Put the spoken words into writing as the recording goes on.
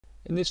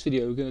In this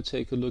video we're going to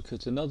take a look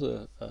at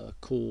another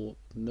core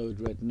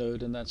Node-RED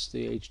node, and that's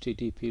the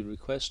HTTP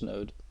request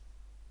node.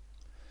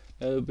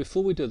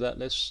 Before we do that,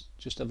 let's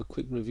just have a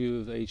quick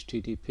review of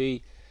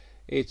HTTP.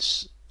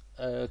 It's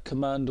a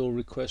command or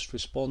request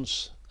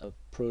response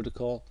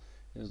protocol.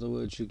 In other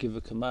words, you give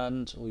a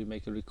command or you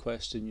make a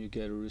request and you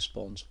get a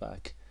response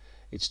back.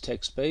 It's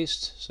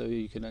text-based, so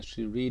you can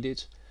actually read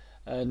it,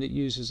 and it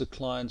uses a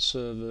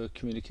client-server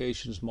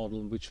communications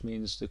model, which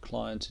means the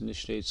client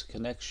initiates a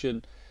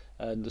connection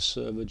and the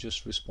server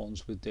just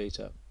responds with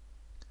data.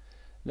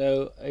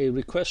 Now, a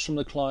request from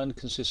the client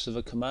consists of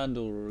a command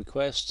or a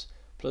request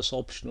plus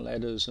optional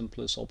headers and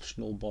plus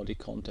optional body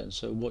content.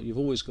 So what you've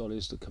always got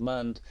is the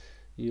command,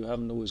 you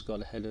haven't always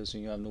got headers,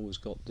 and you haven't always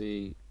got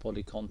the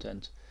body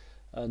content.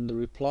 And the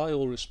reply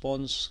or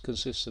response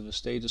consists of a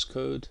status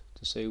code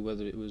to say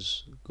whether it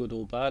was good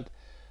or bad,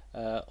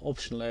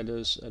 optional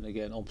headers, and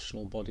again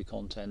optional body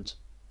content.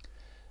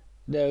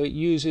 Now, it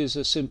uses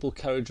a simple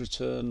carriage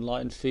return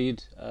line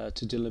feed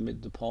to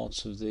delimit the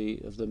parts of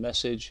the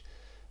message.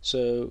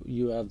 So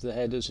you have the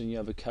headers and you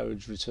have a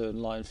carriage return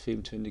line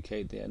feed to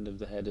indicate the end of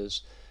the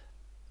headers,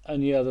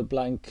 and you have a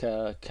blank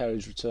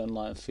carriage return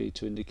line feed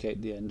to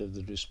indicate the end of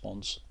the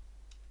response.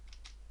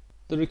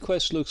 The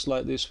request looks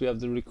like this. We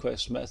have the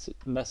request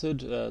method.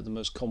 The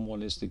most common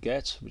one is the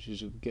get, which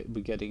is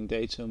we're getting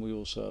data, and we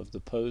also have the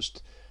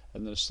post,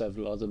 and there's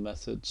several other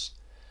methods.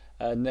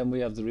 And then we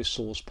have the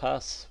resource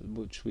path,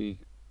 which we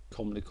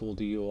commonly call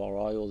the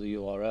URI or the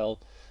URL,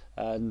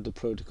 and the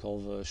protocol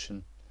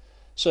version.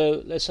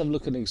 So let's have a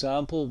look at an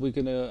example. We're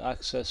going to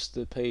access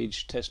the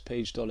page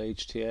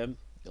testpage.htm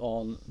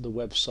on the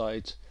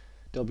website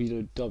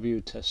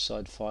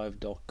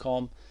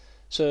www.testsite5.com.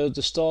 So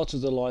the start of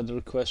the line, the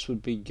request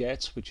would be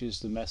get, which is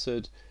the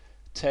method,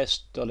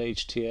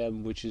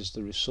 test.htm, which is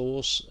the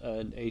resource,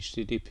 and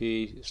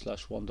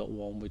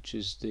http/1.1, which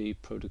is the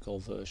protocol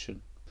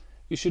version.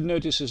 You should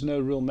notice there's no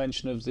real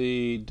mention of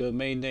the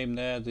domain name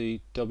there, the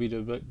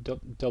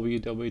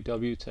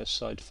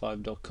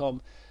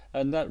www.testsite5.com,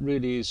 and that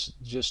really is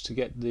just to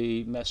get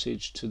the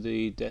message to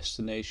the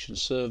destination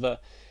server.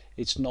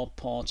 It's not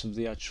part of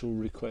the actual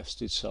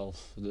request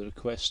itself. The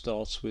request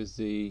starts with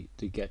the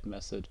get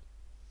method.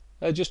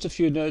 Just a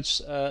few notes.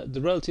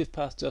 The relative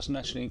path doesn't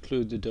actually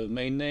include the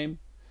domain name.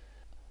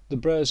 The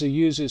browser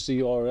uses the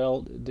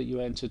URL that you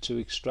enter to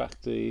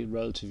extract the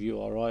relative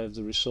URI of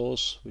the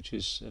resource, which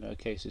is, in our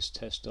case, is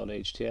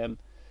test.htm.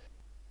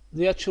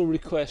 The actual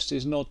request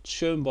is not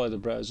shown by the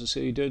browser,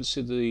 so you don't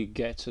see the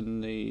get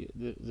and the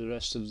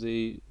rest of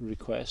the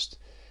request.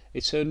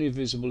 It's only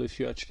visible if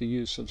you actually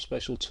use some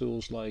special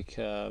tools like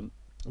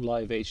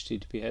live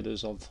HTTP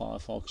headers on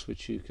Firefox,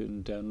 which you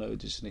can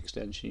download. It's an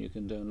extension you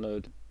can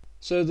download.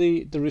 So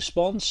the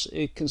response,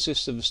 it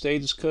consists of a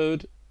status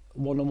code,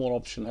 one or more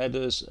optional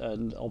headers,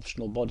 and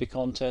optional body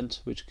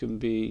content, which can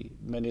be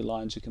many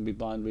lines, it can be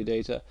binary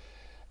data.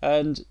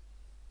 And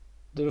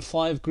there are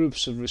 5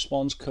 groups of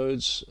response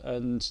codes,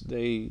 and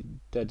they're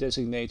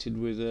designated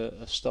with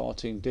a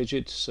starting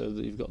digit, so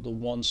that you've got the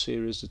 1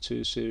 series, the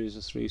 2 series,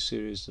 the 3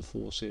 series, the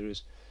 4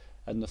 series,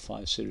 and the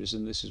 5 series,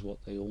 and this is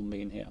what they all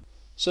mean here.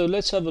 So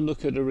let's have a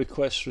look at a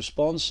request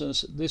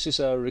response. This is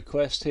our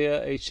request here,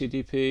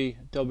 http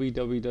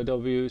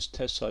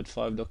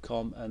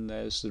www.testsite5.com, and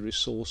there's the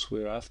resource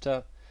we're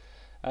after.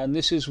 And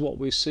this is what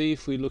we see.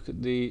 If we look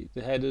at the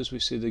headers, we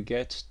see the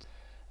get,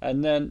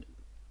 and then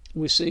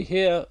we see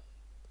here,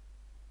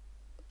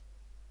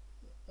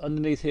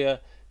 underneath here,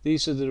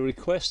 these are the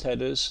request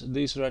headers.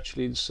 These are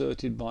actually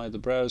inserted by the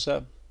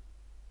browser.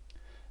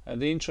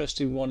 And the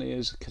interesting one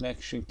is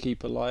connection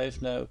keep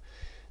alive. Now,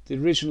 the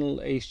original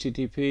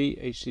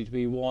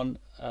HTTP1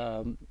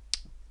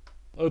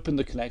 opened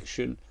the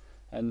connection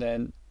and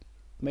then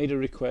made a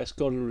request,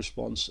 got a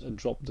response, and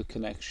dropped the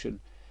connection.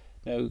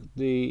 Now,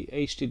 the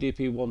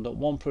HTTP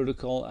 1.1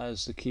 protocol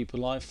has the keep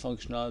alive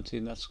functionality,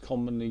 and that's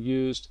commonly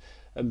used.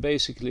 And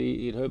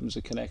basically, it opens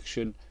a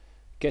connection,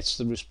 gets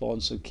the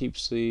response, and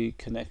keeps the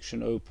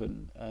connection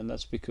open. And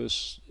that's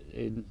because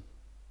in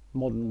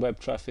modern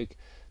web traffic,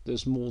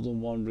 there's more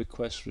than one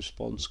request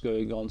response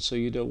going on, so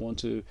you don't want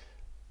to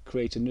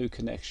create a new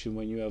connection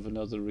when you have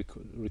another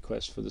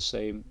request for the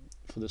same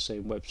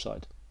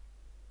website.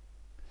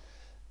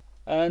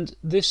 And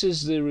this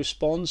is the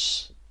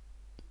response.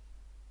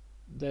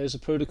 There's a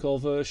protocol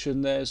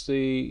version, there's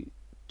the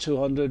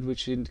 200,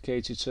 which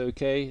indicates it's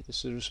okay. This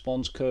is the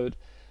response code,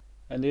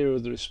 and here are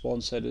the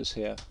response headers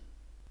here.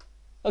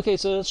 Okay,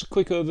 so that's a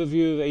quick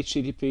overview of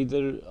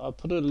HTTP. I'll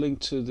put a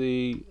link to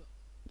the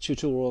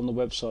tutorial on the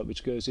website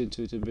which goes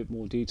into it in a bit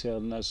more detail,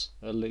 and has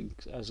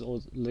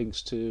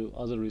links to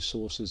other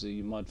resources that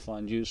you might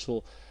find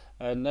useful.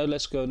 And now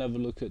let's go and have a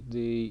look at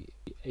the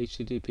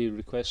HTTP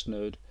request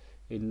node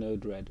in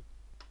Node-RED.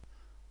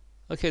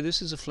 Okay,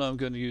 this is a flow I'm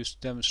going to use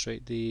to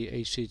demonstrate the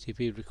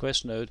HTTP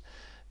request node.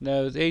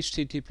 Now, the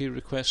HTTP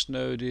request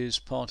node is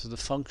part of the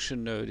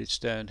function node. It's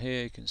down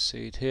here, you can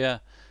see it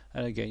here,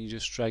 and again you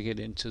just drag it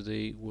into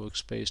the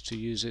workspace to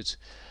use it.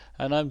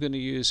 And I'm going to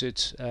use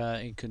it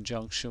in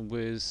conjunction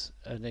with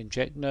an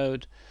inject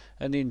node,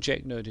 and the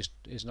inject node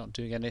is not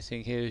doing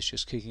anything here, it's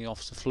just kicking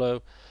off the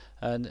flow,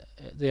 and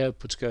the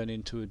output's going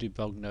into a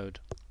debug node.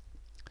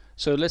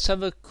 So let's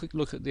have a quick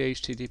look at the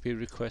HTTP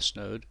request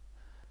node,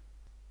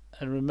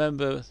 and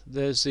remember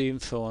there's the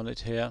info on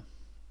it here.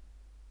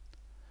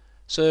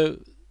 So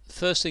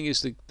first thing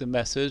is the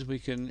method. We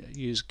can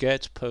use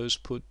get,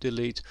 post, put,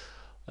 delete,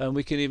 and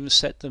we can even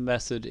set the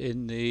method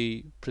in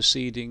the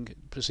preceding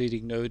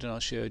node, and I'll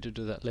show you how to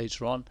do that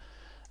later on.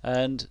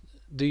 And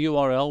the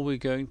URL we're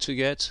going to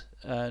get,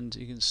 and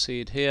you can see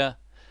it here,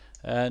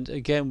 and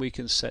again we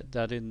can set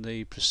that in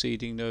the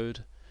preceding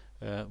node,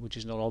 which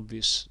is not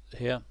obvious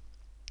here,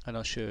 and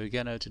I'll show you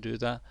again how to do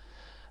that.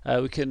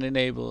 We can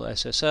enable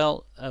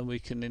SSL, and we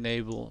can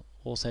enable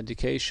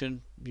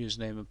authentication,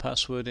 username and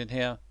password in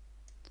here.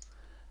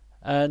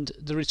 And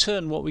the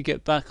return, what we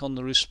get back on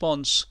the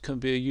response, can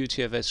be a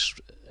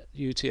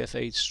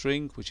UTF-8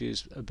 string, which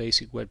is a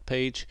basic web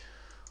page,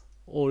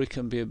 or it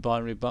can be a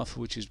binary buffer,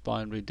 which is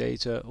binary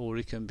data, or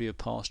it can be a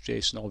parsed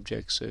JSON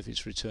object, so if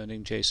it's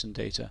returning JSON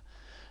data.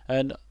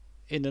 And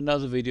in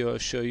another video I'll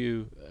show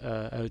you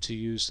how to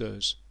use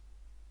those.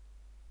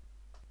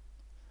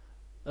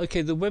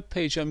 Okay, the web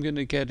page I'm going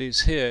to get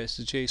is here. It's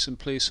the JSON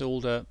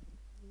placeholder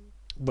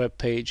web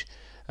page.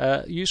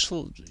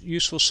 Useful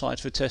site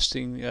for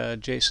testing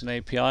JSON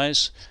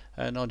APIs,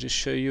 and I'll just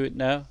show you it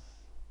now.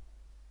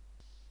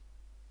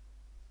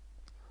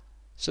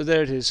 So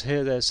there it is.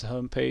 Here, there's the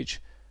home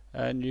page,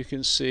 and you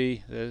can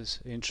see there's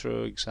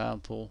intro,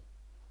 example.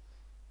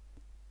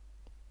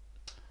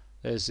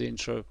 There's the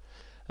intro.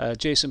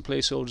 JSON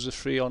placeholder is a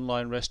free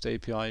online REST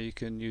API. You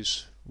can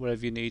use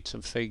wherever you need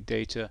some fake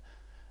data.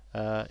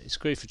 It's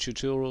great for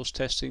tutorials,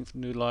 testing for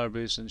new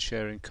libraries, and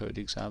sharing code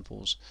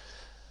examples.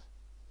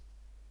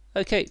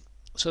 Okay,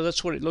 so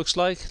that's what it looks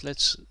like.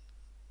 Let's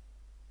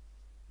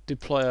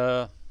deploy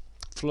our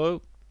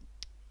flow,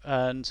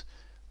 and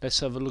let's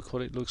have a look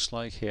what it looks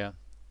like here.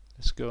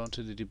 Let's go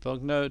onto the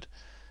debug node,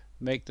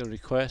 make the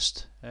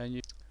request,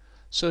 and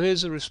so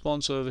here's the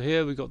response over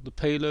here. We've got the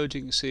payload.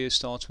 You can see it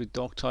starts with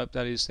doc type.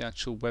 That is the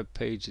actual web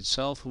page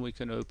itself, and we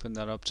can open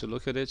that up to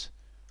look at it.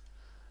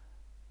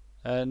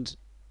 And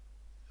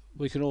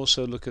we can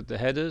also look at the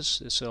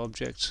headers. It's an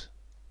object,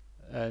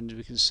 and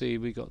we can see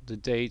we got the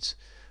date,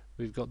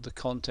 we've got the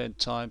content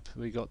type,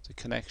 we got the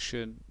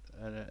connection,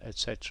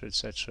 etc.,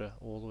 etc.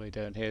 all the way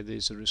down here.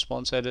 These are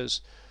response headers,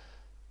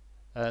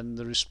 and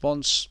the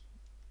response,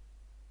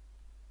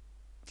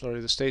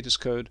 the status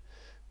code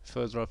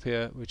further up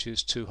here, which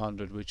is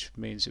 200, which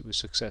means it was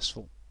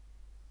successful.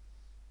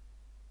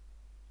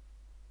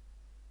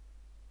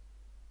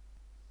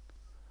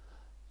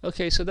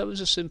 Okay, so that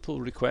was a simple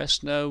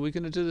request. Now we're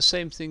going to do the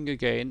same thing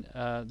again.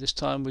 This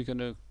time we're going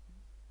to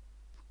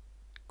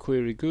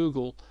query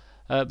Google,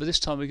 but this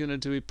time we're going to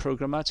do it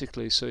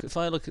programmatically. So if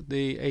I look at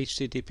the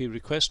HTTP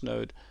request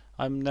node,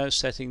 I'm now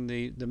setting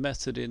the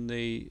method in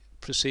the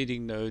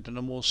preceding node, and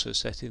I'm also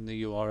setting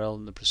the URL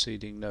in the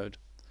preceding node.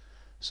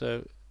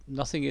 So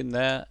nothing in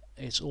there,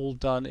 it's all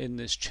done in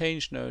this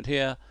change node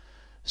here.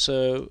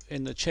 So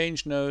in the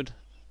change node,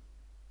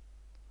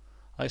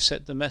 I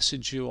set the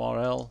message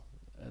URL,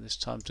 this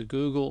time to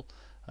Google,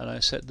 and I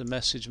set the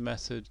message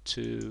method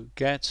to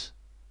get,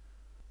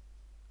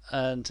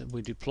 and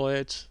we deploy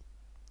it,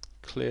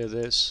 clear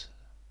this,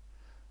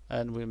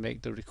 and we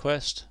make the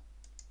request.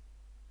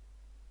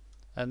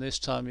 And this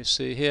time you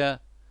see here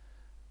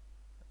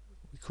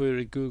we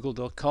query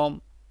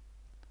google.com,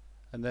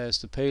 and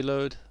there's the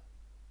payload.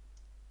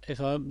 If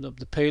I open up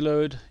the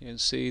payload, you can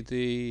see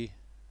the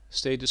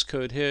status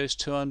code here is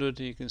 200,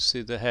 and you can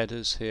see the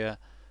headers here,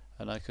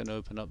 and I can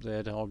open up the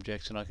header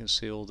object and I can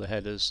see all the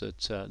headers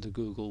that the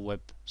Google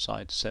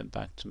website sent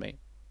back to me.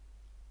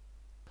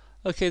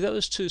 Okay, that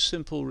was two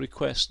simple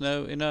requests.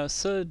 Now in our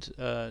third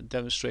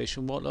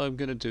demonstration, what I'm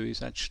going to do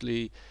is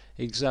actually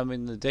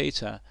examine the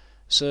data.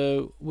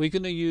 So we're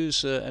going to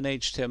use an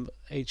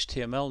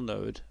HTML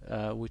node,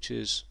 which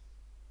is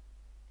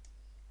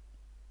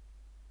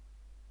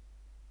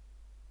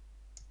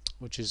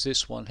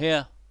this one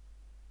here.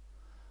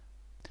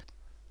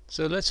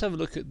 So let's have a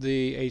look at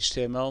the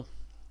HTML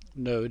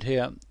node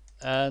here,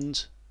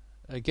 and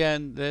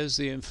again there's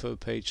the info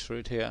page for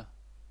it here.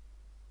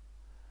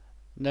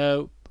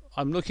 Now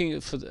I'm looking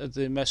at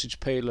the message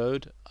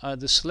payload.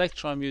 The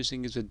selector I'm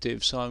using is a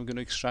div, so I'm going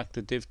to extract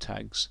the div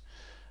tags,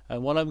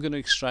 and what I'm going to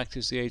extract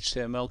is the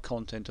HTML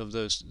content of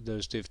those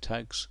div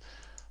tags.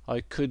 I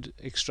could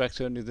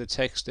extract only the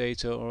text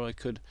data, or I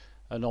could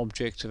an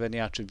object of any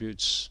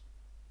attributes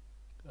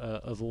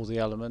of all the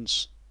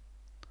elements,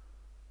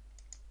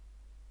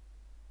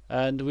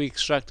 and we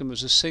extract them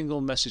as a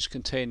single message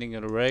containing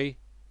an array,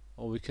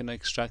 or we can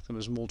extract them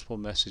as multiple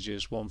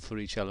messages, one for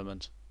each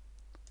element.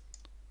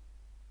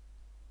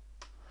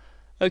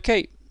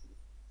 Okay,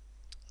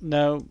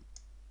 now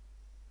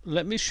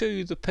let me show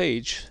you the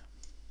page,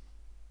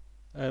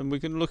 and we're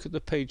going to look at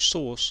the page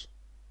source,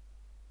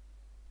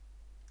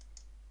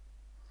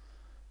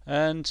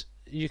 and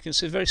you can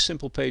see a very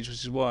simple page,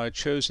 which is why I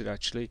chose it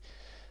actually.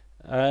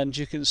 And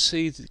you can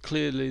see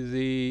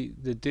clearly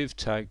the div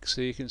tag.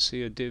 So you can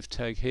see a div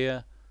tag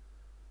here,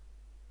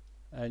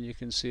 and you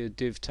can see a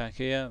div tag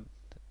here,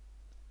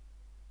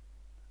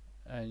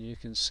 and you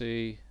can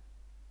see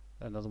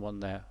another one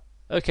there.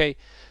 Okay,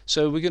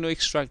 so we're going to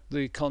extract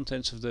the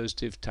contents of those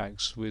div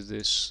tags with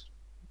this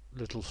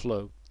little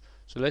flow.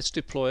 So let's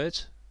deploy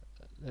it.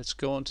 Let's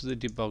go onto the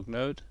debug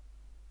node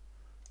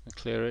and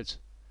clear it,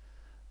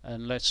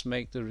 and let's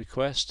make the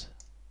request.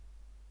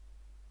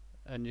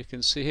 And you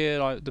can see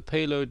here the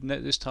payload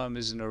net this time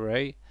is an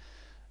array,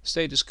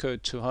 status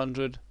code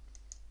 200,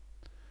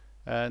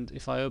 and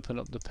if I open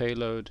up the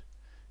payload,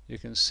 you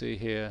can see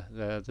here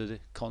the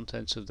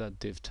contents of that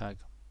div tag.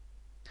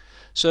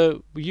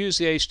 So we use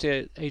the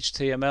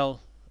HTML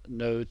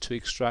node to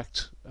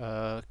extract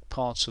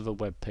parts of a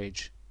web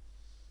page.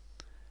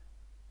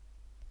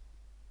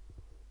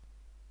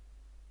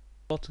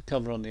 A lot to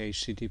cover on the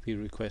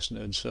HTTP request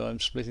node, so I'm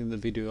splitting the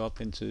video up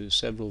into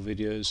several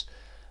videos,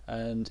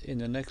 and in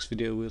the next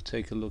video we'll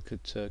take a look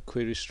at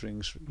query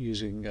strings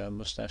using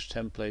Mustache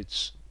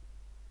templates,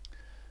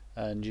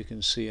 and you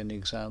can see an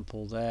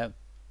example there.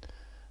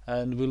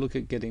 And we'll look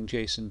at getting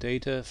JSON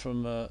data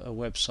from a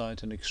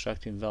website and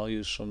extracting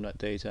values from that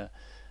data,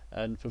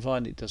 and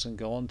provided it doesn't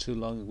go on too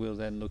long, we'll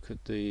then look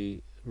at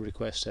the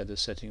request header,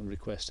 setting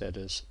request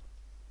headers.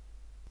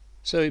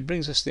 So it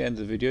brings us to the end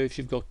of the video. If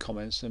you've got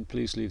comments, then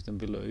please leave them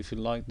below. If you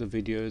like the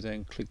video,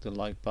 then click the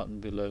like button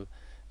below.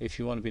 If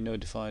you want to be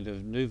notified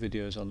of new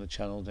videos on the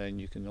channel, then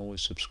you can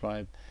always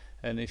subscribe,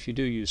 and if you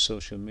do use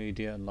social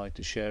media and like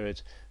to share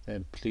it,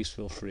 then please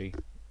feel free.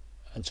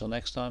 Until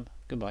next time,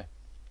 goodbye.